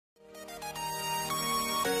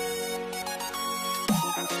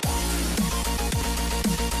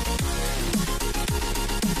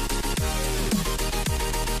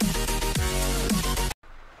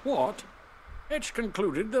What? Edge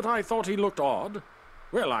concluded that I thought he looked odd.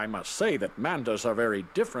 Well, I must say that Manders are very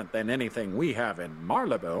different than anything we have in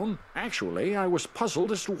Marylebone. Actually, I was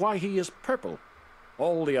puzzled as to why he is purple.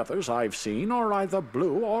 All the others I've seen are either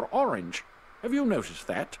blue or orange. Have you noticed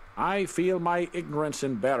that? I feel my ignorance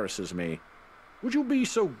embarrasses me. Would you be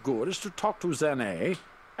so good as to talk to Zane?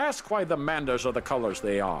 Ask why the Manders are the colors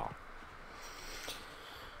they are.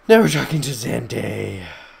 Now we're talking to Zande.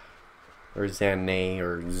 Or Zane,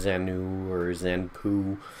 or Zanu, or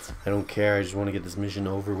Zanpoo. I don't care, I just want to get this mission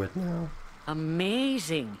over with now.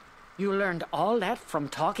 Amazing. You learned all that from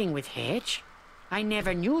talking with Hitch? I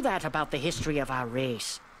never knew that about the history of our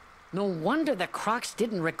race. No wonder the Kroks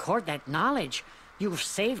didn't record that knowledge. You've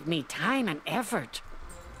saved me time and effort.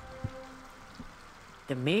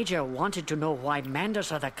 The Major wanted to know why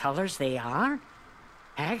Manders are the colors they are?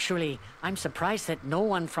 Actually, I'm surprised that no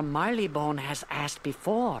one from Marylebone has asked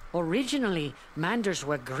before. Originally, Manders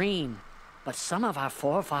were green, but some of our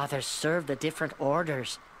forefathers served the different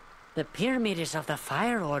orders. The pyramid is of the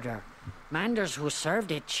fire order. Manders who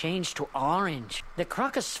served it changed to orange. The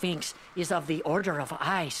Crocus Sphinx is of the order of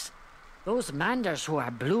ice. Those Manders who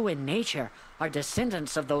are blue in nature are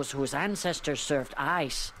descendants of those whose ancestors served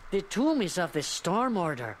ice. The tomb is of the storm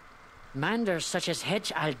order. Manders such as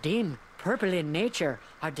Hedge al-Dim, purple in nature,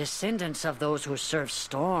 are descendants of those who served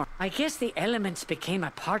storm. I guess the elements became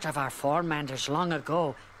a part of our four Manders long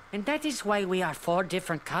ago, and that is why we are four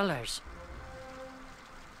different colors.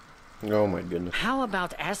 Oh my goodness. How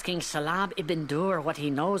about asking Salab ibn Dur what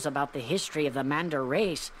he knows about the history of the Mander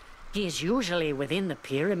race? He is usually within the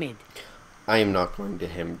pyramid. I am not going to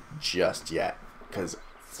him just yet, because,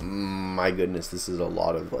 my goodness, this is a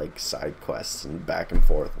lot of, like, side quests and back and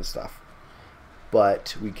forth and stuff.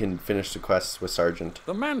 But we can finish the quests with Sergeant.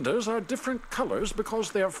 The Manders are different colors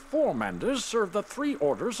because their four Manders serve the three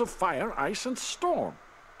orders of fire, ice, and storm.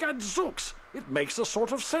 Gadzooks, it makes a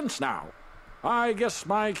sort of sense now. I guess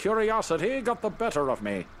my curiosity got the better of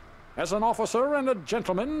me. As an officer and a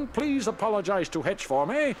gentleman, please apologize to Hetch for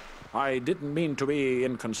me. I didn't mean to be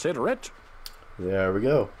inconsiderate. There we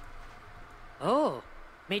go. Oh,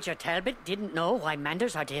 Major Talbot didn't know why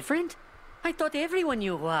Manders are different? I thought everyone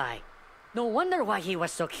knew why. No wonder why he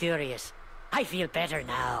was so curious. I feel better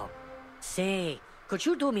now. Say, could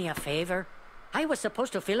you do me a favor? I was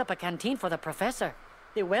supposed to fill up a canteen for the professor.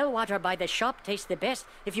 The well water by the shop tastes the best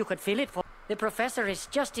if you could fill it for... The professor is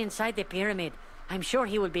just inside the pyramid. I'm sure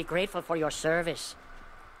he would be grateful for your service.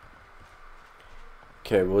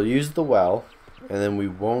 Okay, we'll use the well, and then we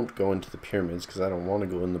won't go into the pyramids, because I don't want to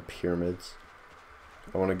go in the pyramids.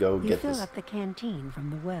 I want to go get this. Fill up the canteen from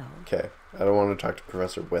the well. Okay, I don't want to talk to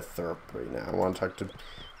Professor Withrop right now. I want to talk to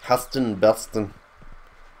Huston Belston.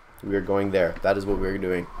 We are going there. That is what we're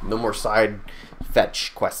doing. No more side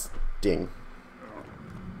fetch questing.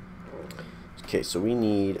 Okay, so we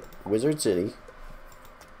need Wizard City.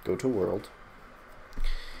 Go to World.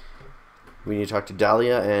 We need to talk to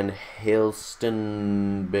Dahlia and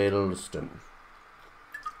Hailston Bailston.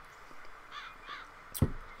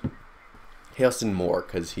 Hailston Moore,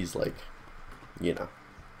 because he's like, you know,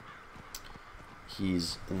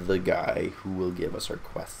 he's the guy who will give us our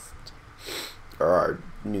quest. Or our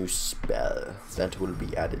new spell that will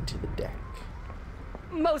be added to the deck.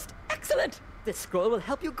 Most excellent! This scroll will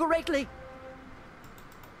help you greatly.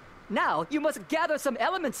 Now, you must gather some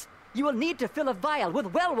elements. You will need to fill a vial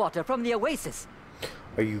with well water from the oasis.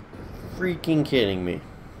 Are you freaking kidding me?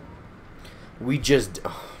 We just...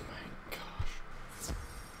 Oh my gosh.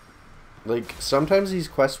 Like, sometimes these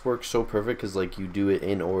quests work so perfect because, like, you do it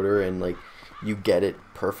in order and, like, you get it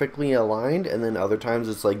perfectly aligned. And then other times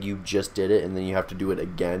it's like you just did it and then you have to do it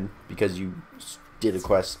again because you did a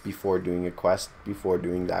quest before doing a quest before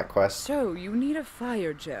doing that quest. So, you need a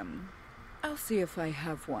fire gem. I'll see if I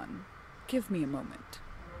have one. Give me a moment.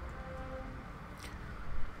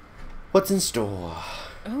 What's in store?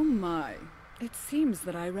 Oh my, it seems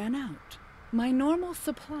that I ran out. My normal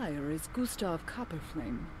supplier is Gustav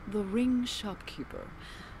Copperflame, the ring shopkeeper.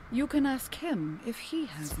 You can ask him if he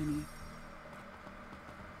has any.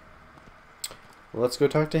 Well, let's go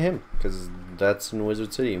talk to him, because that's in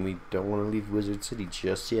Wizard City, and we don't want to leave Wizard City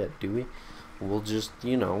just yet, do we? We'll just,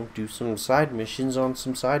 you know, do some side missions on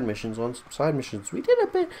some side missions on some side missions. We did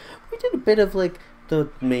a bit of, like, the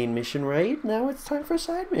main mission, right? Now it's time for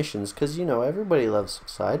side missions, because, you know, everybody loves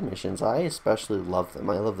side missions. I especially love them.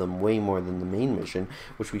 I love them way more than the main mission,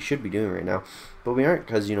 which we should be doing right now. But we aren't,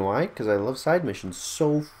 because, you know why? Because I love side missions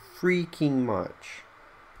so freaking much.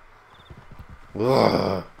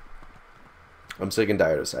 Ugh. I'm sick and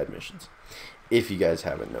tired of side missions. If you guys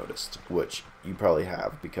haven't noticed, which you probably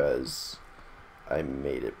have, because I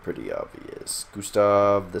made it pretty obvious.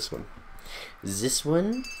 Gustav, this one. This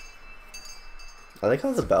one? I like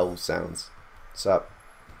how the bell sounds. What's up?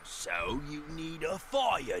 So you need a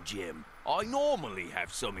fire, Jim. I normally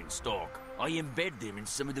have some in stock. I embed them in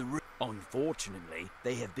some of the rooms. Unfortunately,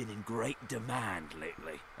 they have been in great demand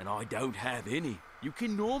lately, and I don't have any. You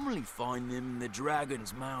can normally find them in the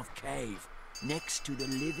Dragon's Mouth Cave, next to the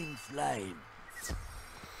Living Flame.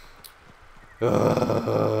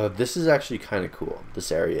 This is actually kind of cool.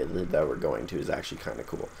 This area that we're going to is actually kind of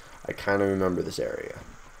cool. I kind of remember this area.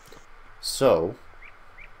 So,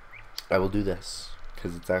 I will do this,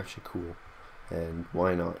 because it's actually cool. And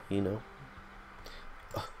why not, you know?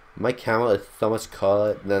 My camel is so much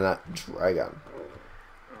cooler than that dragon.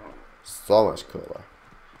 So much cooler.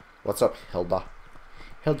 What's up, Hilda?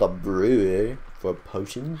 Hilda Brewer for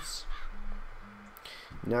potions.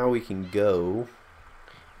 Now we can go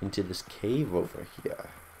into this cave over here.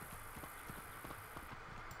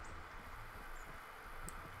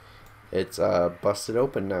 It's busted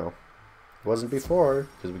open now. It wasn't before,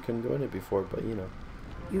 because we couldn't go in it before, but you know.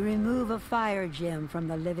 You remove a fire gem from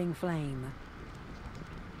the living flame.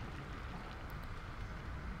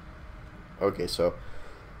 Okay, so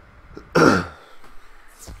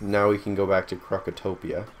now we can go back to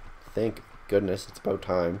Krokotopia. Thank goodness, it's about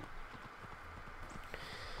time.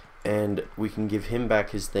 And we can give him back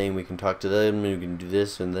his thing. We can talk to them. And we can do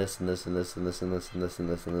this and this and this and this and this and this and this and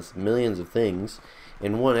this and this. Millions of things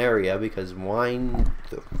in one area, because why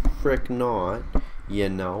the frick not? You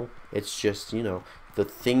know, it's just, you know, the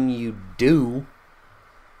thing you do.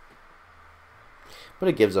 But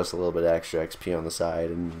it gives us a little bit of extra XP on the side,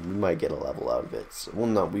 and we might get a level out of it. So, well,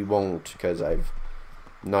 no, we won't, because I've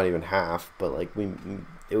not even half. But like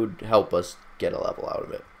it would help us get a level out of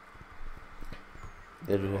it.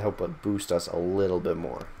 It would help boost us a little bit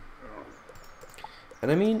more.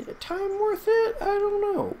 And I mean, time worth it? I don't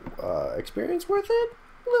know. Experience worth it?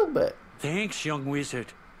 A little bit. Thanks, young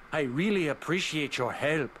wizard. I really appreciate your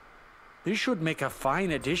help. This should make a fine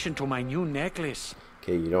addition to my new necklace.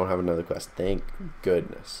 Okay, you don't have another quest. Thank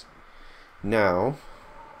goodness. Now,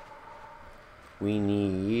 we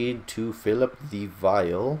need to fill up the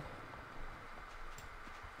vial.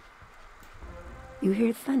 You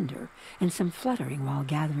hear thunder and some fluttering while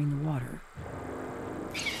gathering the water.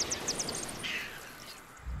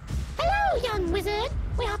 Hello, young wizard.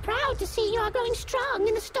 We are proud to see you are growing strong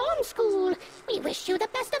in the Storm School. We wish you the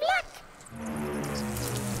best of luck.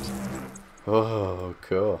 Oh,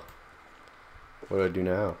 cool. What do I do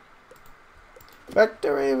now? Back to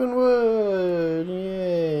Ravenwood!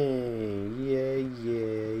 Yay! Yay,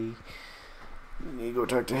 yay. We need to go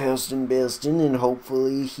talk to Helston Bilston, and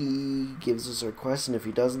hopefully he gives us our quest, and if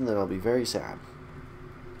he doesn't, then I'll be very sad.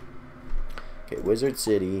 Okay, Wizard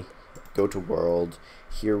City. Go to World.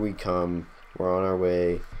 Here we come. We're on our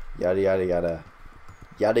way. Yada, yada, yada.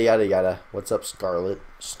 Yada, yada, yada. What's up, Scarlet?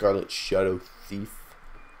 Scarlet Shadow Thief.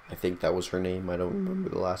 I think that was her name. I don't remember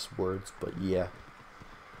the last words, but yeah.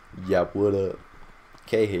 Yeah, what up?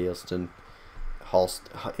 Okay, Halston.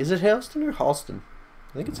 Is it Halston or Halston?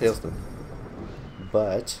 I think it's Halston.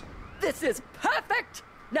 But This is perfect!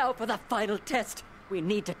 Now for the final test. We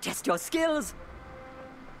need to test your skills.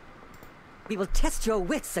 We will test your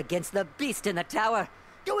wits against the beast in the tower.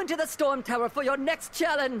 Go into the storm tower for your next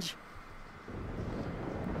challenge.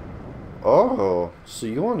 oh, so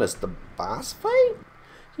you want us to boss fight?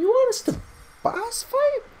 You want us to boss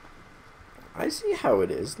fight? I see how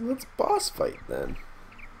it is. Let's boss fight then.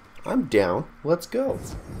 I'm down. Let's go.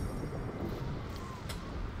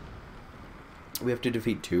 We have to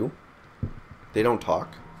defeat 2. They don't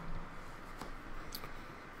talk.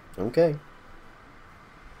 Okay.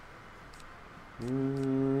 Don't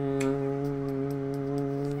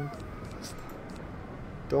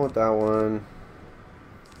want that one.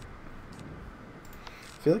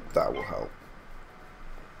 I feel like that will help.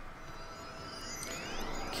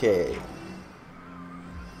 Okay.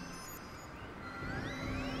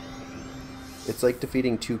 It's like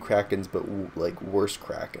defeating 2 Krakens, but like worse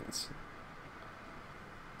Krakens.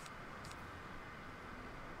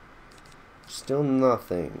 Still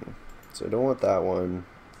nothing. So I don't want that one.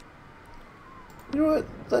 You know what?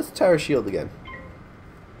 Let's Tower Shield again.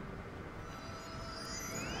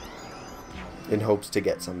 In hopes to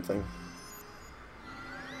get something.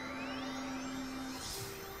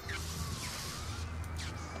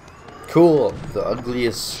 Cool! The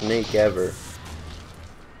ugliest snake ever.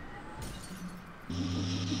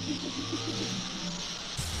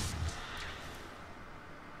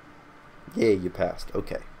 Yeah, you passed.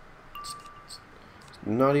 Okay.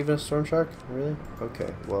 Not even a Storm Shark? Really?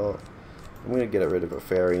 Okay, well, I'm gonna get rid of a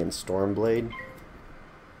Fairy and Stormblade.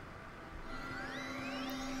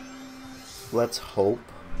 let's hope.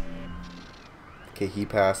 Okay, he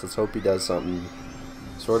passed. Let's hope he does something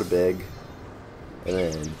sort of big. And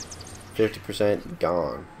then 50%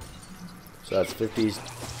 gone. So that's 50.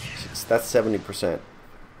 That's 70%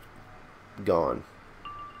 gone.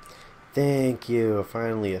 Thank you.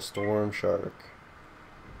 Finally, a storm shark.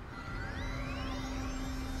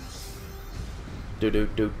 Do do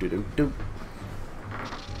do do do do.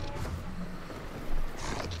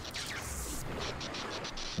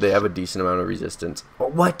 They have a decent amount of resistance. Oh,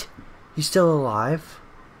 what? He's still alive?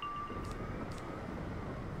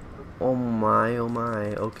 Oh my, oh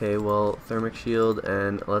my. Okay, well, thermic shield,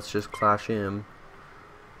 and let's just clash him.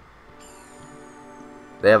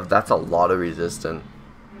 That's a lot of resistance.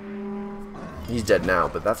 He's dead now,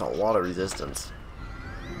 but that's a lot of resistance.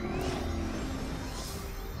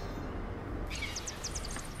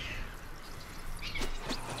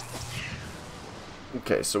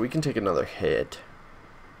 Okay, so we can take another hit.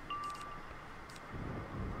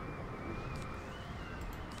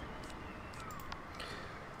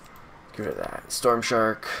 Get rid of that. Storm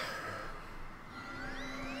Shark.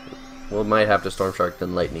 Well, might have to Storm Shark,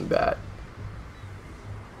 then Lightning Bat.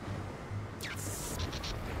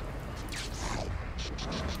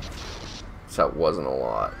 So that wasn't a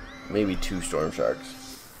lot. Maybe 2 Storm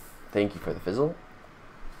Sharks. Thank you for the fizzle.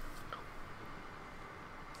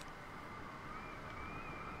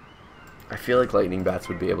 I feel like Lightning Bats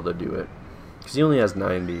would be able to do it. Because he only has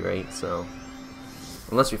 90, right? So,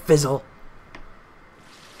 unless we fizzle.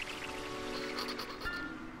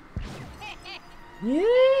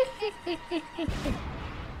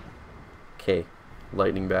 Okay,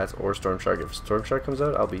 Lightning Bats or Storm Shark. If Storm Shark comes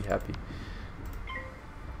out, I'll be happy.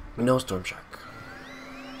 No Storm Shark.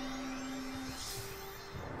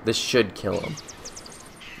 This should kill him.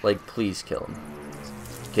 Like, please kill him.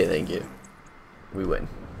 Okay, thank you. We win.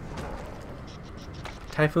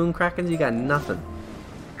 Typhoon Krakens, you got nothing.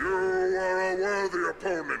 You are a worthy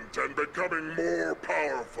opponent and becoming more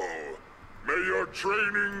powerful. May your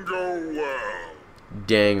training go well.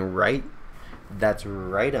 Dang right. That's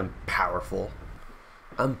right, I'm powerful.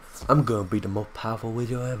 I'm gonna be the most powerful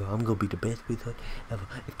wizard ever. I'm gonna be the best wizard ever.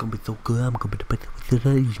 It's gonna be so good. I'm gonna be the best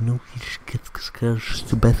wizard. You know, he's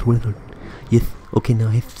the best wizard. Yes. Okay, now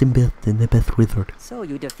he's the best and the best wizard. So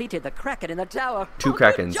you defeated the Kraken in the tower. 2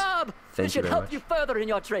 Krakens. Good job. Thank This you should very help much. you further in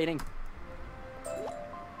your training.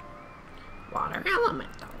 Water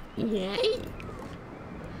elemental. Yay.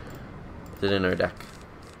 Is it in our deck?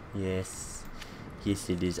 Yes.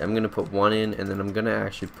 Yes, it is. I'm gonna put 1 in, and then I'm gonna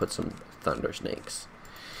actually put some Thunder Snakes.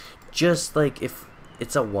 Just like if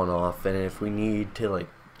it's a one-off, and if we need to like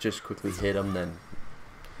just quickly hit them, then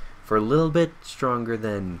for a little bit stronger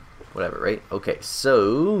than whatever, right? Okay,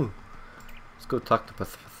 so let's go talk to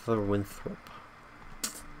Professor Winthrop.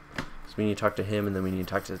 So we need to talk to him, and then we need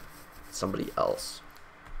to talk to somebody else.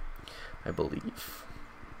 I believe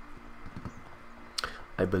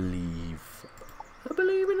in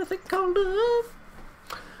a thing called love.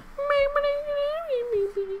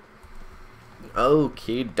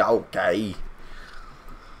 Okay, dokie.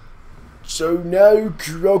 So now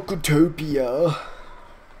Krokotopia.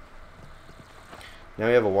 Now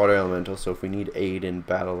we have a water elemental, so if we need aid in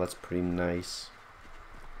battle, that's pretty nice.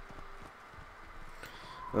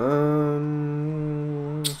 Let's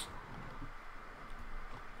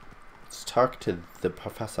talk to the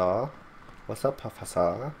professor. What's up,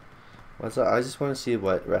 professor? What's up? I just want to see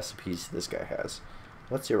what recipes this guy has.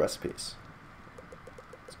 What's your recipes?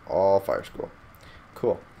 It's all fire school.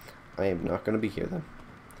 Cool. I am not going to be here then.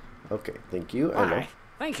 Okay, thank you. Why,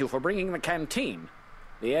 thank you for bringing the canteen.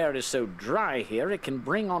 The air is so dry here, it can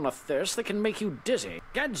bring on a thirst that can make you dizzy.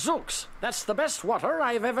 Gadzooks, that's the best water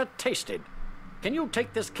I've ever tasted. Can you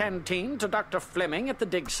take this canteen to Dr. Fleming at the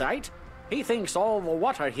dig site? He thinks all the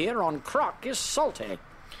water here on Krok is salty.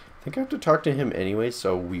 I think I have to talk to him anyway,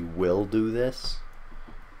 so we will do this.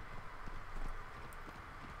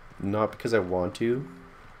 Not because I want to.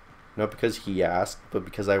 Not because he asked, but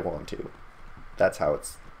because I want to. That's how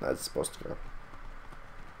that's supposed to go.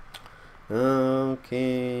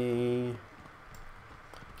 Okay.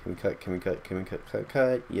 Can we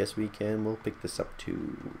cut? Yes, we can. We'll pick this up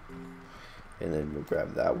too. And then we'll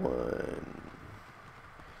grab that one.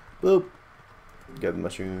 Boop. Grab the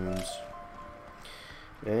mushrooms.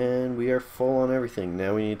 And we are full on everything.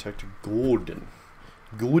 Now we need to talk to Gordon.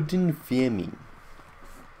 Gordon Fleming.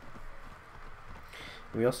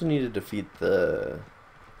 We also need to defeat the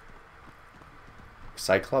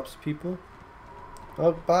Cyclops people.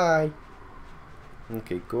 Oh, bye.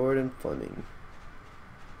 Okay, Gordon Fleming.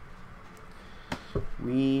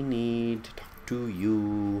 We need to talk to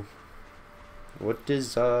you. What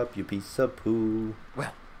is up, you piece of poo?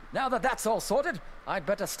 Well, Now that that's all sorted, I'd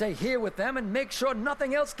better stay here with them and make sure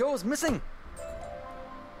nothing else goes missing.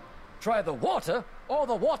 Try the water? All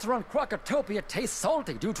the water on Krokotopia tastes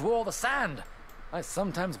salty due to all the sand. I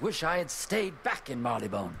sometimes wish I had stayed back in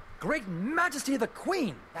Marleybone. Great Majesty of the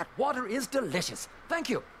Queen, that water is delicious. Thank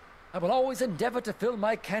you. I will always endeavor to fill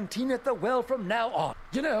my canteen at the well from now on.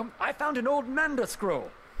 You know, I found an old Manda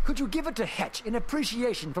scroll. Could you give it to Hetch in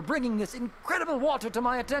appreciation for bringing this incredible water to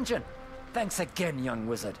my attention? Thanks again, young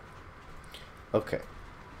wizard. Okay.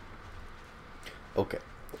 Okay.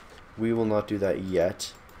 We will not do that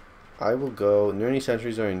yet. I will go... Nearly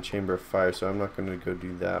Sentries are in Chamber of Fire, so I'm not going to go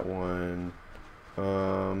do that one.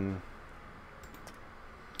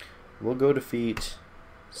 We'll go defeat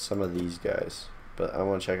some of these guys. But I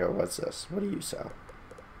want to check out what's this. What do you sell?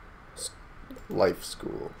 Life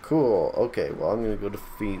School. Cool. Okay, well, I'm going to go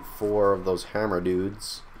defeat 4 of those hammer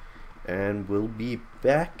dudes. And we'll be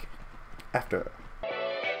back after.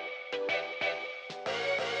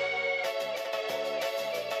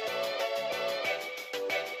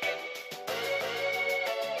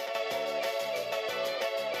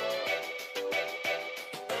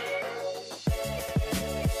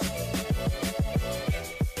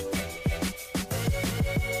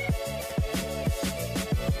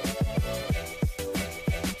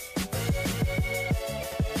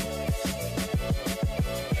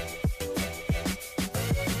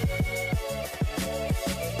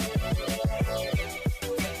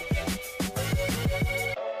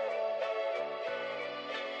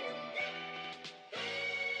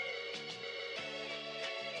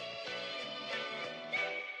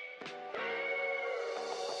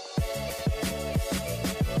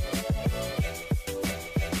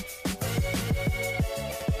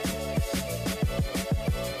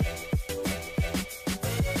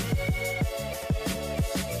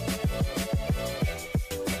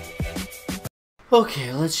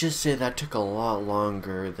 Okay, let's just say that took a lot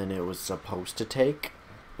longer than it was supposed to take,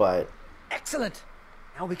 but... Excellent!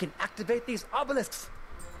 Now we can activate these obelisks.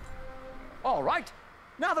 All right,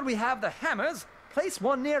 now that we have the hammers, place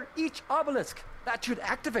one near each obelisk. That should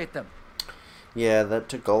activate them. Yeah, that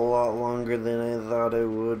took a lot longer than I thought it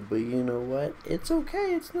would, but you know what? It's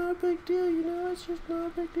okay, it's not a big deal, you know, it's just not a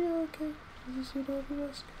big deal, okay? Is this an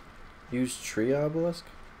obelisk? Use tree obelisk?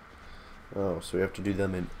 Oh, so we have to do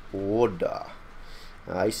them in order.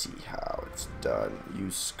 I see how it's done.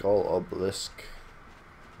 Use skull obelisk.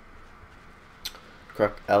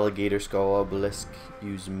 Krok alligator skull obelisk.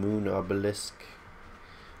 Use moon obelisk.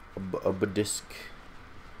 Obelisk.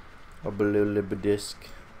 Obelisk.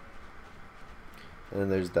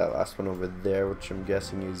 And there's that last one over there, which I'm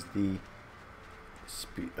guessing is the...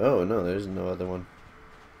 Oh, no, there's no other one.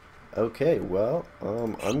 Okay, well,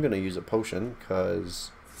 I'm gonna use a potion, because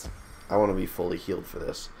I want to be fully healed for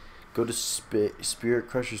this. Go to Spirit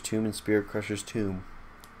Crusher's Tomb and Spirit Crusher's Tomb.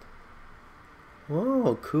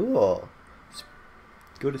 Oh, cool.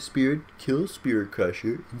 Go to kill Spirit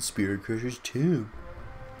Crusher and Spirit Crusher's Tomb.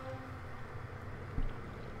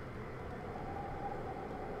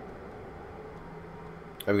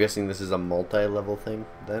 I'm guessing this is a multi-level thing,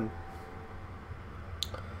 then?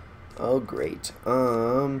 Oh, great.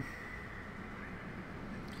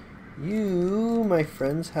 You, my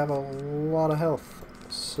friends, have a lot of health.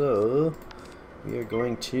 So, we are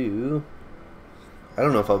going to... I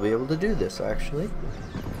don't know if I'll be able to do this, actually.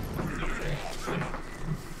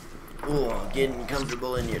 Oh, getting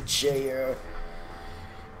comfortable in your chair.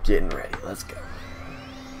 Getting ready. Let's go.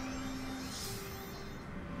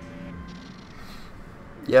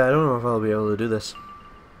 Yeah, I don't know if I'll be able to do this.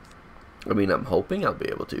 I mean, I'm hoping I'll be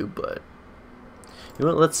able to, but... You know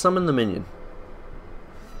what? Let's summon the minion.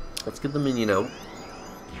 Let's get the minion out.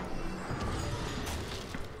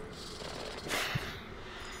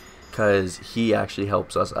 Because he actually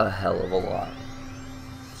helps us a hell of a lot.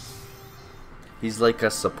 He's like a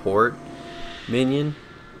support minion,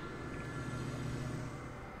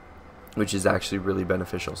 which is actually really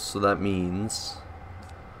beneficial. So that means...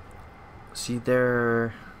 See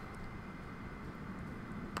there...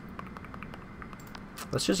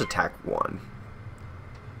 Let's just attack one.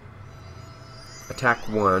 Attack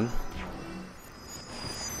one.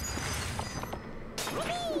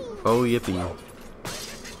 Oh, yippee.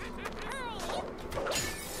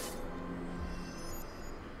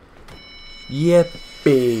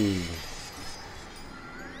 Yippee!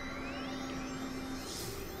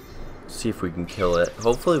 See if we can kill it.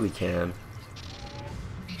 Hopefully we can.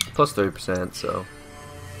 Plus 30%, so...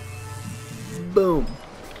 Boom!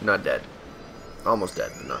 Not dead. Almost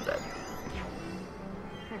dead, but not dead.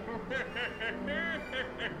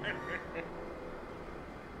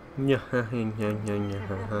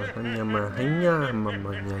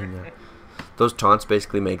 Those taunts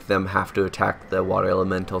basically make them have to attack the water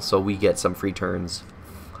elemental, so we get some free turns,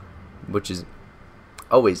 which is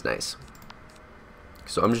always nice.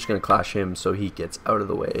 So I'm just going to clash him so he gets out of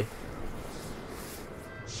the way.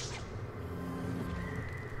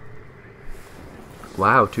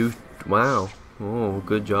 Wow, wow. Oh,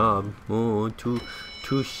 good job. Oh, two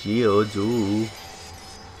shields. Ooh.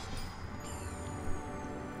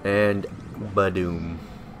 And badoom.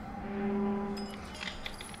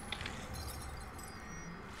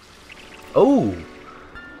 Oh,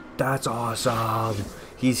 that's awesome.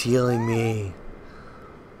 He's healing me.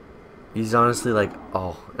 He's honestly like,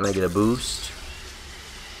 oh, and I get a boost.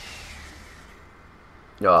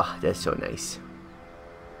 Oh, that's so nice.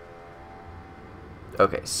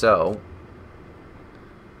 Okay, so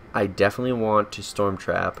I definitely want to storm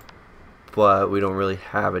trap, but we don't really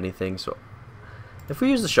have anything, so if we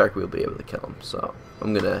use the shark, we'll be able to kill him. So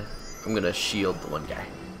I'm gonna shield the one guy.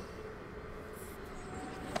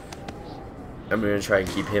 I'm gonna try and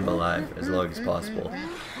keep him alive as long as possible.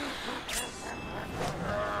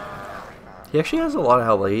 He actually has a lot of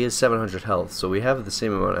health. Like, he has 700 health, so we have the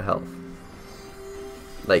same amount of health.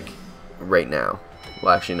 Like, right now.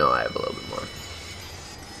 Well, actually, no, I have a little bit more.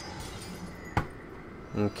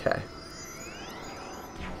 Okay.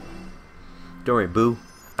 Don't worry, boo.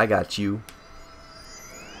 I got you.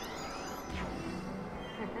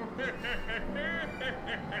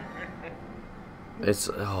 It's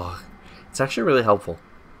actually really helpful.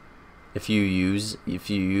 If you use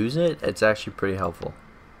it, it's actually pretty helpful.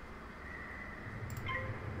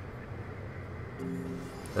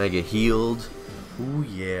 I get healed. Ooh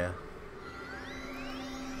yeah.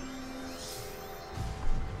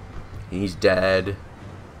 He's dead.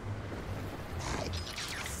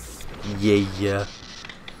 Yeah.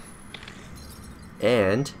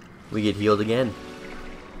 And we get healed again.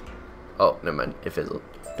 Oh, never mind. It fizzled.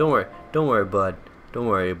 Don't worry, bud. Don't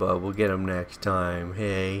worry, bud. We'll get him next time.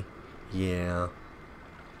 Hey. Yeah.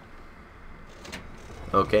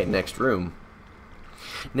 Okay, next room.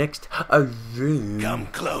 Next, a room. Come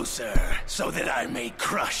closer, so that I may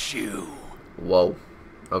crush you. Whoa.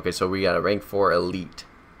 Okay, so we got a rank 4 elite.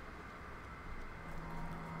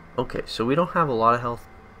 Okay, so we don't have a lot of health,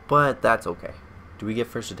 but that's okay. Do we get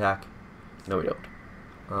first attack? No, we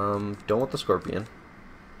don't. Don't want the scorpion.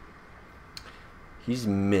 He's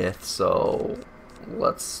myth, so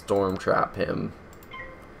let's storm trap him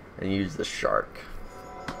and use the shark.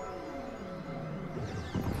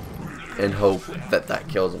 And hope that that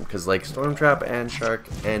kills him, because like storm trap and shark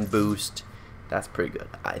and boost, that's pretty good,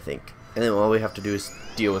 I think. And then all we have to do is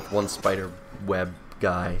deal with one spider web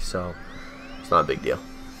guy, so it's not a big deal.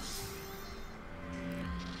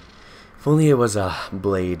 If only it was a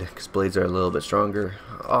blade, because blades are a little bit stronger.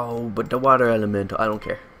 Oh, but the water elemental, I don't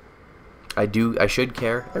care. I should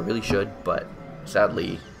care, I really should, but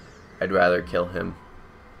sadly, I'd rather kill him.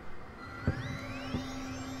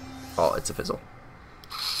 Oh, it's a fizzle.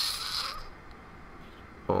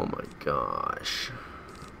 Oh my gosh.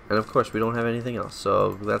 And of course, we don't have anything else,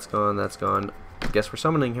 so that's gone, that's gone. Guess we're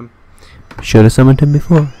summoning him. Should have summoned him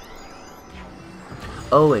before.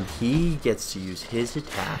 Oh, and he gets to use his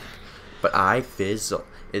attack, but I fizzle.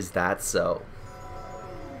 Is that so?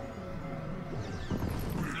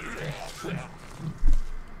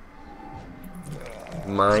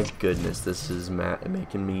 My goodness, this is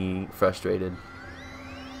making me frustrated.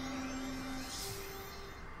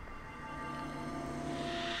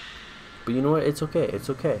 But you know what? It's okay. It's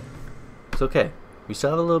okay. It's okay. We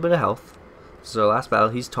still have a little bit of health. This is our last battle.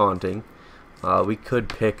 He's taunting. We could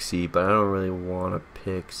pixie, but I don't really want a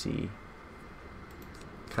pixie.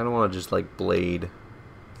 Kind of want to just like blade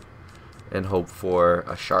and hope for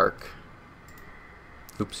a shark.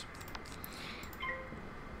 Oops.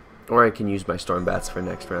 Or I can use my storm bats for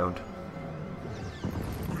next round.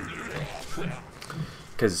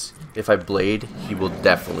 Because if I blade, he will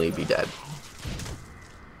definitely be dead.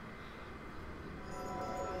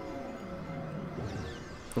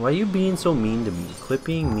 Why are you being so mean to me? Quit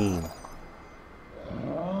being mean.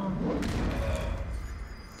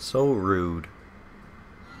 So rude.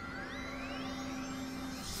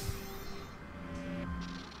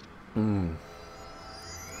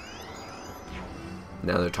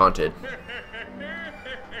 Now they're taunted.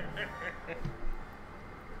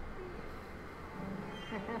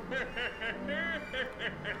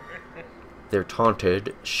 They're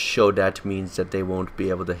taunted, so that means that they won't be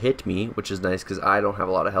able to hit me, which is nice because I don't have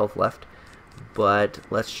a lot of health left. But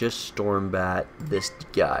let's just storm bat this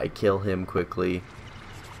guy, kill him quickly.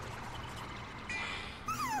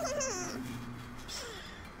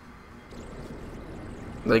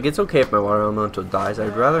 Like, it's okay if my water elemental dies.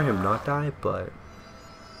 I'd rather him not die, but...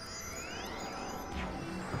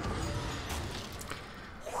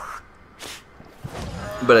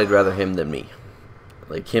 But I'd rather him than me.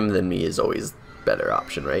 Like, him than me is always better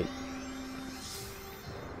option, right?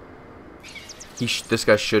 This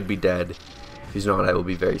guy should be dead. If he's not, I will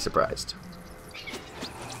be very surprised.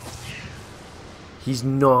 He's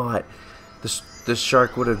not. The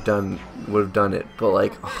shark would have done it, but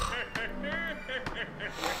like, ugh.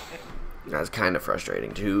 That's kind of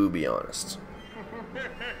frustrating, to be honest.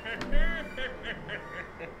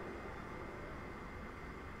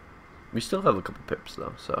 We still have a couple pips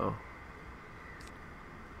though, so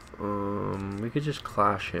we could just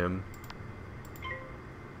clash him.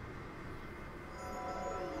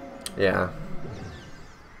 Yeah.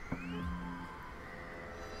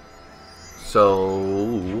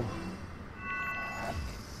 So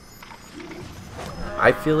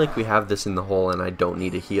I feel like we have this in the hole and I don't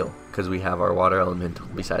need a heal because we have our water elemental.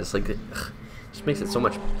 Besides, like, just makes it so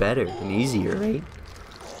much better and easier, right?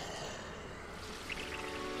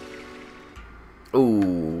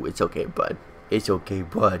 Oh, it's okay, bud. It's okay,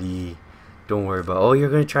 buddy. Don't worry about. Oh, you're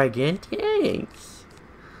gonna try again? Thanks.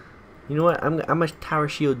 You know what? I'm gonna tower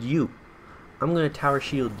shield you. I'm gonna tower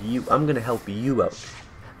shield you. I'm gonna help you out.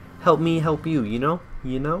 Help me, help you. You know?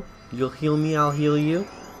 You know? You'll heal me. I'll heal you.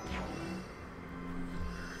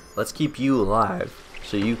 Let's keep you alive,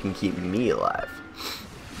 so you can keep me alive.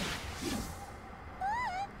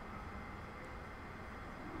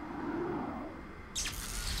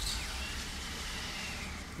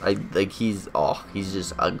 He's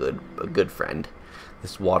just a good friend.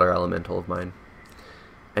 This water elemental of mine.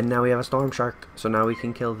 And now we have a storm shark, so now we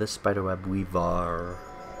can kill this spiderweb weaver.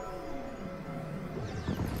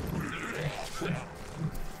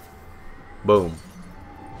 Boom.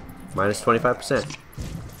 Minus 25%.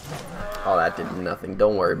 Oh, that did nothing.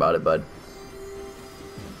 Don't worry about it, bud.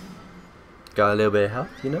 Got a little bit of health,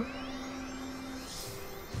 you know?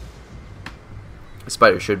 The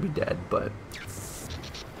spider should be dead, but...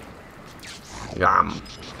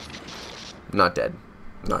 Not dead.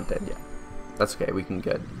 Not dead yet. That's okay, we can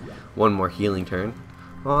get one more healing turn.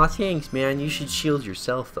 Aw, thanks, man. You should shield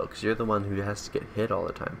yourself, though, because you're the one who has to get hit all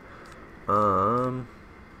the time.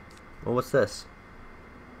 Well, what's this?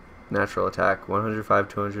 Natural attack, 105,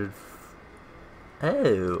 200...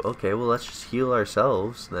 Oh, okay, well, let's just heal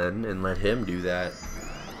ourselves, then, and let him do that.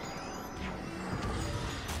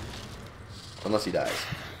 Unless he dies.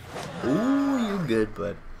 Ooh, you're good,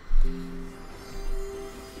 bud.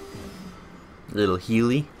 Little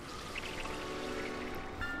Healy.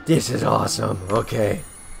 This is awesome. Okay.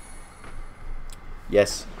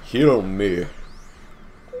 Yes, heal me.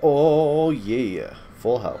 Oh yeah,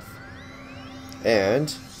 full health. And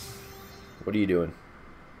what are you doing?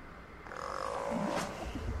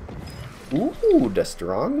 Ooh, the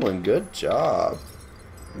strong one. Good job.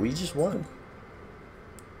 We just won.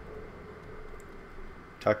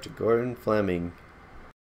 Talk to Gordon Fleming.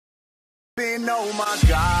 Oh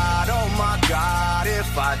my God,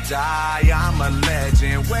 if I die, I'm a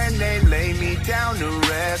legend. When they lay me down to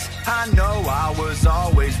rest, I know I was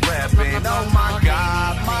always repping. Oh my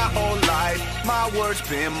God, my whole life, my words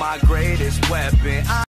been my greatest weapon.